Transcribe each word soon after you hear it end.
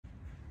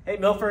Hey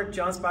Milford,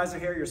 John Spicer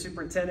here, your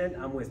superintendent.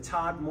 I'm with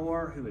Todd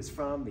Moore, who is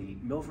from the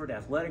Milford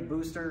Athletic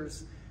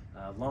Boosters,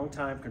 a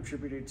longtime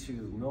contributor to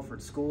Milford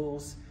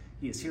Schools.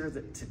 He is here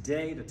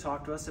today to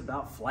talk to us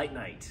about Flight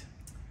Night.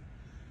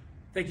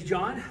 Thank you,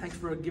 John. Thanks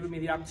for giving me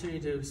the opportunity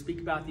to speak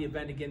about the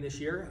event again this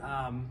year.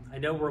 I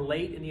know we're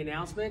late in the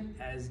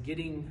announcement, as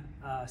getting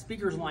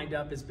speakers lined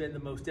up has been the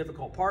most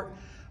difficult part,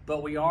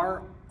 but we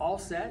are all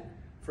set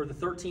for the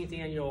 13th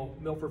annual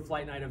Milford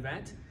Flight Night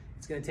event.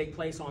 It's going to take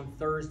place on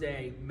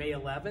Thursday, May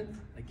 11th,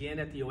 again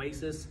at the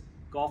Oasis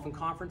Golf and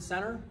Conference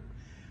Center.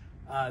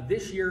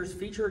 This year's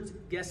featured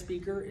guest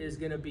speaker is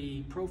going to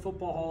be Pro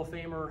Football Hall of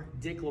Famer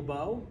Dick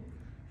LeBeau,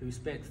 who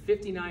spent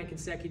 59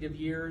 consecutive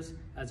years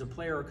as a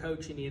player or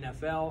coach in the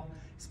NFL,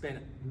 spent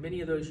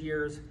many of those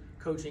years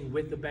coaching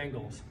with the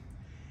Bengals.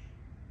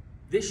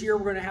 This year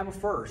we're going to have a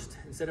first.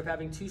 Instead of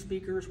having 2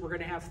 speakers, we're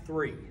going to have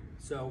 3.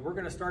 So we're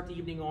going to start the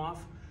evening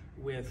off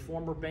with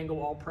former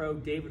Bengal All-Pro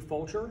David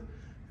Fulcher,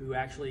 who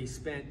actually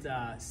spent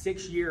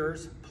 6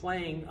 years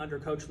playing under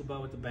Coach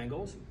LeBeau at the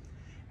Bengals.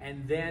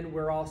 And then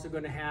we're also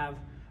going to have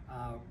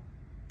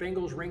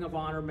Bengals Ring of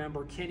Honor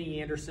member Kenny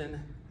Anderson,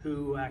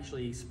 who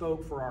actually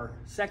spoke for our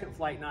second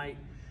Flight Night.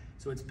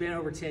 So it's been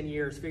over 10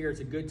 years. Figure it's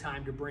a good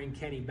time to bring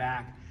Kenny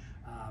back.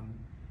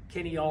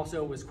 Kenny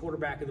also was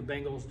quarterback of the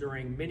Bengals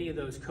during many of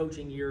those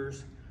coaching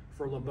years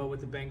for LeBeau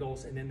with the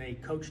Bengals, and then they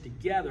coached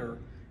together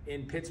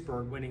in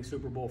Pittsburgh, winning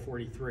Super Bowl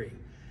 43.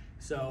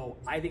 So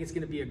I think it's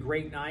going to be a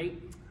great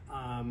night.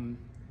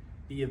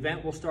 The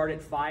event will start at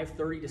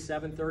 5:30 to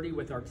 7:30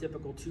 with our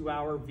typical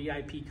 2-hour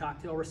VIP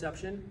cocktail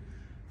reception,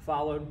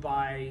 followed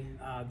by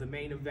the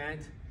main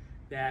event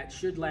that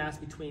should last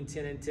between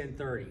 10 and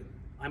 10:30.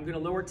 I'm going to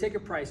lower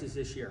ticket prices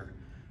this year.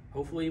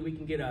 Hopefully we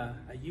can get a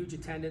huge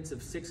attendance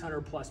of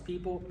 600 plus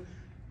people.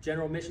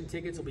 General admission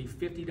tickets will be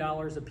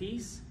 $50 a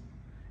piece,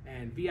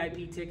 and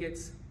VIP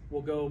tickets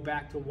will go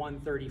back to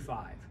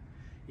 $135.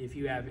 If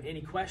you have any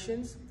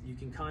questions, you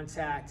can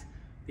contact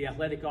the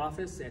athletic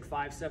office at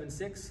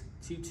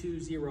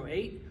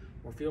 576-2208,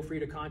 or feel free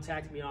to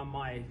contact me on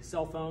my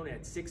cell phone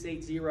at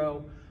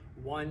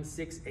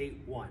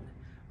 680-1681.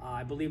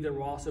 I believe there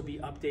will also be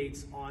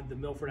updates on the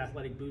Milford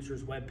Athletic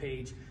Boosters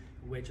webpage,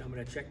 which I'm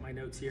going to check my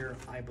notes here,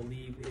 I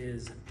believe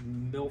is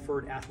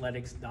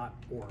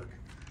milfordathletics.org.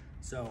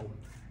 So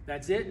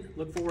that's it.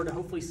 Look forward to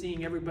hopefully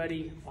seeing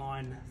everybody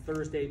on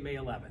Thursday, May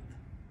 11th.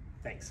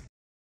 Thanks.